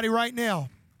somebody right now.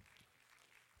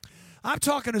 I'm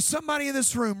talking to somebody in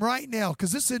this room right now,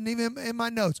 because this isn't even in my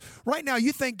notes. Right now,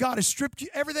 you think God has stripped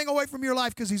everything away from your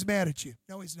life because he's mad at you.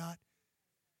 No, he's not.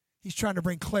 He's trying to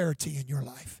bring clarity in your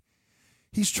life.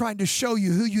 He's trying to show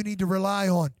you who you need to rely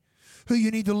on, who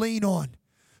you need to lean on,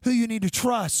 who you need to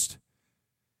trust.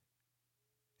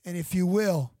 And if you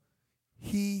will,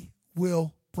 he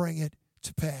will bring it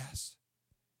to pass.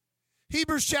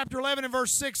 Hebrews chapter 11 and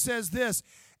verse 6 says this,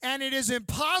 "And it is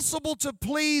impossible to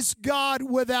please God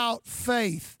without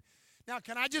faith." Now,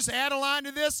 can I just add a line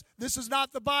to this? This is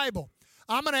not the Bible.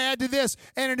 I'm going to add to this,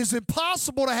 "And it is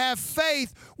impossible to have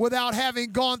faith without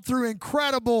having gone through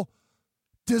incredible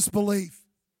disbelief."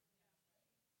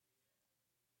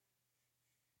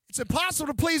 It's impossible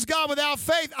to please God without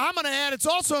faith. I'm going to add, it's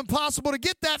also impossible to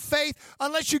get that faith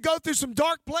unless you go through some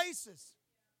dark places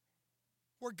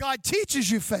where God teaches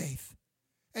you faith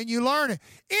and you learn it.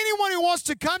 Anyone who wants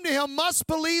to come to him must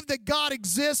believe that God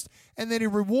exists and that he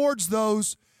rewards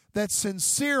those that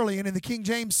sincerely, and in the King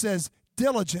James says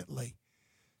diligently,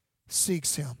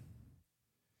 seeks him.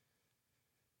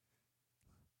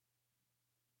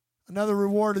 Another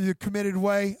reward of the committed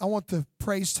way. I want the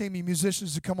praise team and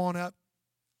musicians to come on up.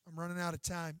 I'm running out of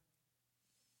time.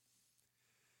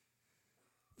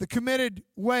 The committed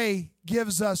way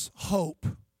gives us hope.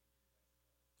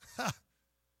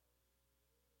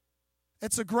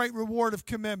 It's a great reward of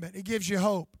commitment. It gives you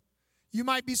hope. You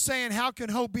might be saying, how can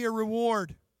hope be a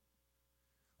reward?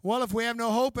 Well, if we have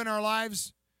no hope in our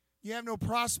lives, you have no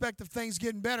prospect of things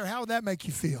getting better. How would that make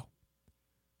you feel?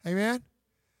 Amen?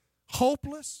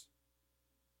 Hopeless?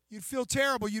 You'd feel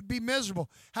terrible. You'd be miserable.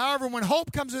 However, when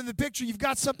hope comes into the picture, you've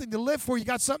got something to live for. You've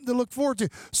got something to look forward to.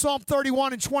 Psalm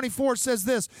 31 and 24 says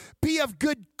this, be of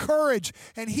good courage,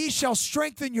 and he shall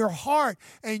strengthen your heart,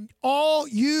 and all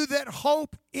you that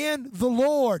hope in the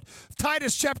Lord.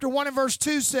 Titus chapter 1 and verse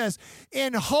 2 says,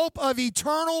 in hope of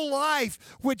eternal life,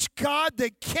 which God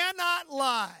that cannot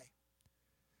lie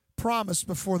promised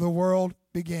before the world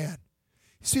began.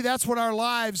 See, that's what our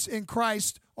lives in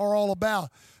Christ are all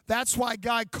about. That's why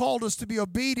God called us to be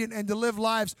obedient and to live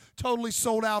lives totally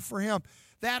sold out for him.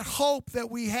 That hope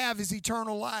that we have is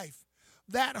eternal life.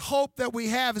 That hope that we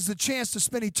have is the chance to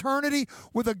spend eternity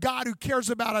with a God who cares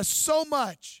about us so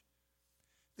much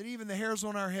that even the hairs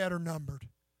on our head are numbered.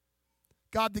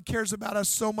 God that cares about us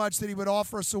so much that he would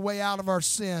offer us a way out of our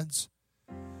sins.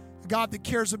 A God that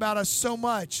cares about us so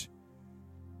much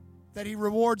that he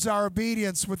rewards our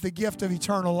obedience with the gift of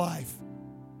eternal life.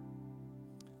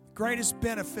 Greatest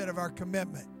benefit of our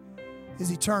commitment is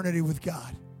eternity with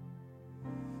God.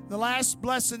 The last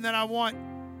blessing that I want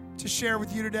to share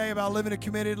with you today about living a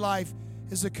committed life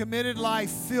is a committed life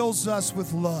fills us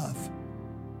with love.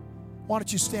 Why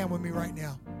don't you stand with me right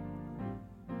now?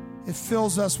 It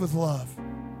fills us with love.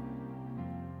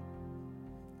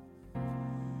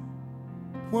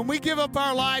 When we give up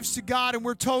our lives to God and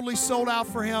we're totally sold out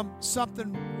for him,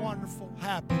 something wonderful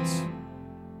happens.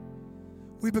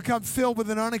 We become filled with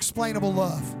an unexplainable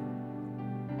love.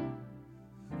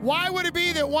 Why would it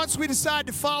be that once we decide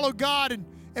to follow God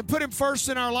and put him first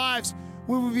in our lives,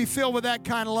 we would be filled with that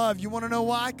kind of love? You want to know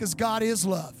why? Because God is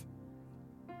love.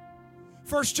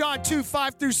 1 John 2,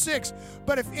 5 through 6.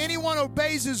 But if anyone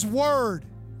obeys his word,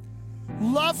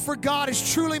 love for God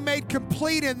is truly made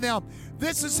complete in them.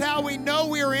 This is how we know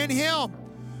we are in him.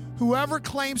 Whoever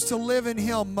claims to live in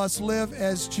him must live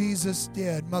as Jesus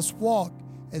did, must walk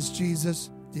as Jesus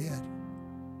did.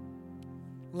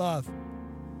 Love.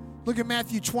 Look at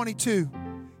Matthew 22,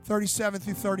 37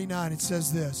 through 39. It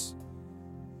says this.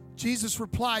 Jesus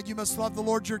replied, you must love the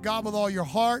Lord your God with all your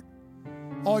heart,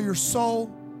 all your soul,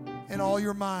 and all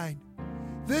your mind.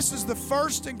 This is the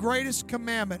first and greatest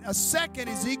commandment. A second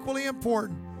is equally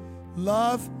important.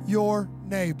 Love your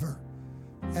neighbor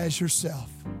as yourself.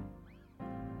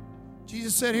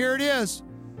 Jesus said, here it is.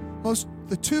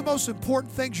 The two most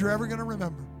important things you're ever going to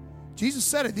remember. Jesus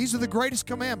said it. These are the greatest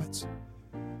commandments.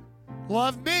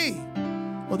 Love me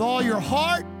with all your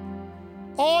heart,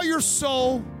 all your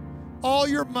soul, all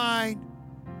your mind.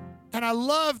 And I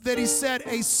love that he said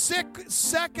a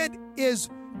second is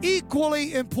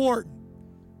equally important.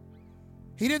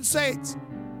 He didn't say it's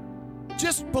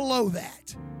just below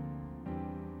that.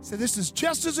 He said this is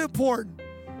just as important.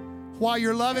 While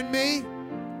you're loving me,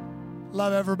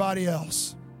 love everybody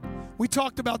else. We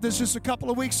talked about this just a couple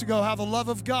of weeks ago, how the love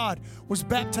of God was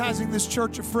baptizing this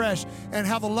church afresh and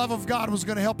how the love of God was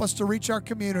going to help us to reach our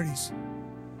communities.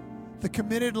 The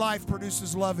committed life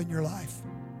produces love in your life.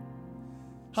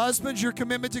 Husbands, your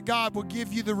commitment to God will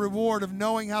give you the reward of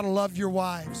knowing how to love your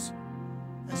wives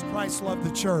as Christ loved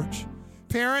the church.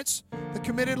 Parents, the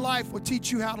committed life will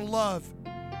teach you how to love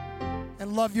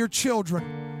and love your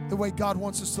children the way God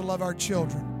wants us to love our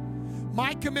children.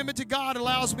 My commitment to God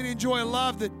allows me to enjoy a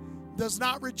love that does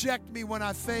not reject me when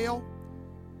I fail.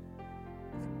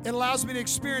 It allows me to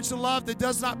experience a love that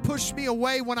does not push me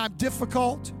away when I'm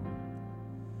difficult.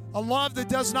 A love that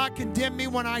does not condemn me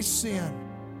when I sin.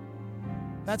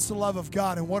 That's the love of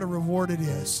God, and what a reward it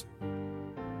is.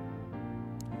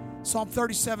 Psalm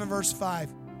 37, verse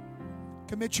 5.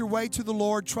 Commit your way to the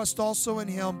Lord, trust also in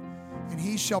him, and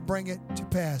he shall bring it to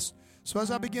pass. So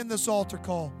as I begin this altar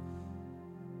call,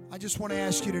 I just want to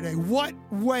ask you today, what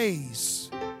ways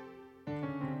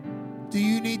do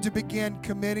you need to begin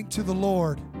committing to the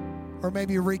Lord, or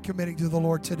maybe recommitting to the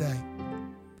Lord today?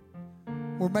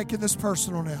 We're making this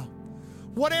personal now.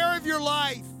 What area of your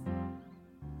life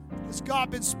has God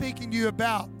been speaking to you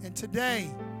about? And today,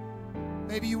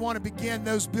 maybe you want to begin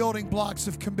those building blocks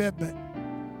of commitment,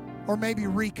 or maybe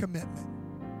recommitment.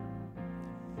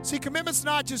 See, commitment's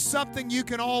not just something you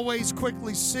can always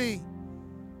quickly see.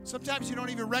 Sometimes you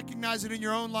don't even recognize it in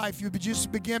your own life. You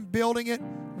just begin building it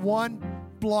one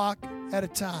block at a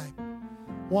time.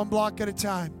 One block at a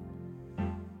time.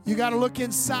 You got to look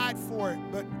inside for it,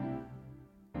 but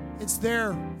it's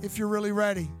there if you're really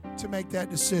ready to make that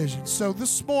decision. So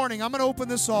this morning, I'm going to open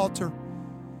this altar,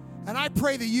 and I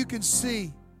pray that you can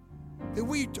see that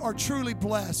we are truly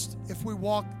blessed if we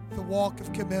walk the walk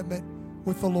of commitment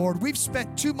with the Lord. We've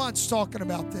spent 2 months talking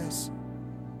about this,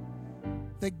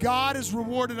 that God has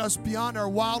rewarded us beyond our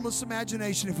wildest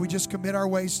imagination if we just commit our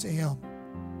ways to Him.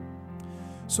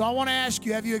 So I want to ask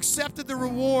you, have you accepted the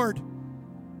reward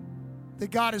that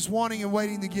God is wanting and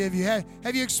waiting to give you?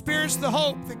 Have you experienced the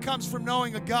hope that comes from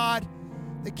knowing a God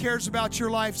that cares about your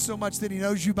life so much that He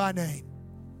knows you by name?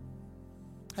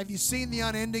 Have you seen the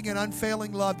unending and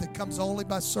unfailing love that comes only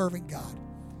by serving God?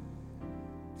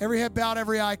 Every head bowed,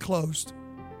 every eye closed.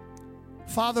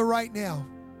 Father, right now,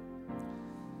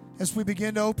 as we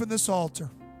begin to open this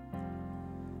altar,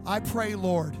 I pray,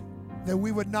 Lord, that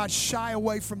we would not shy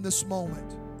away from this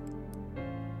moment.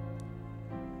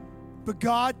 But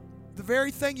God, the very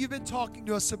thing you've been talking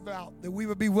to us about, that we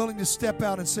would be willing to step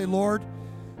out and say, Lord,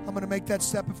 I'm going to make that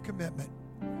step of commitment.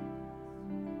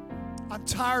 I'm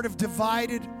tired of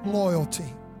divided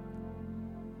loyalty.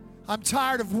 I'm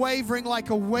tired of wavering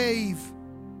like a wave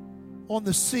on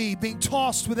the sea, being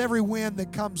tossed with every wind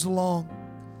that comes along.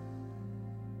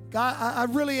 God, I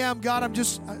really am, God,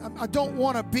 I don't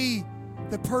want to be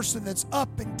the person that's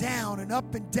up and down and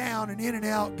in and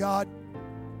out, God.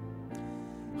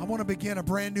 I want to begin a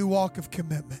brand new walk of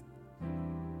commitment.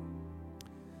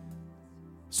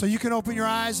 So you can open your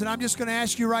eyes, and I'm just going to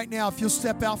ask you right now if you'll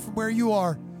step out from where you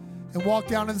are and walk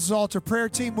down to this altar. Prayer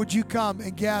team, would you come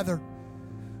and gather?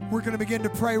 We're going to begin to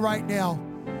pray right now.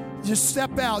 Just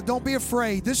step out. Don't be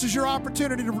afraid. This is your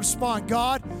opportunity to respond.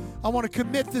 God, I want to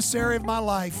commit this area of my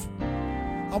life.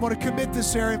 I want to commit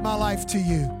this area of my life to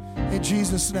you. In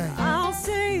Jesus' name. I'll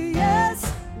say yes,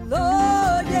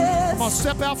 Lord, yes. Come on,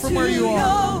 step out from where you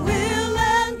are. To your will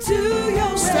and to your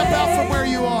way. Step out from where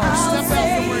you are.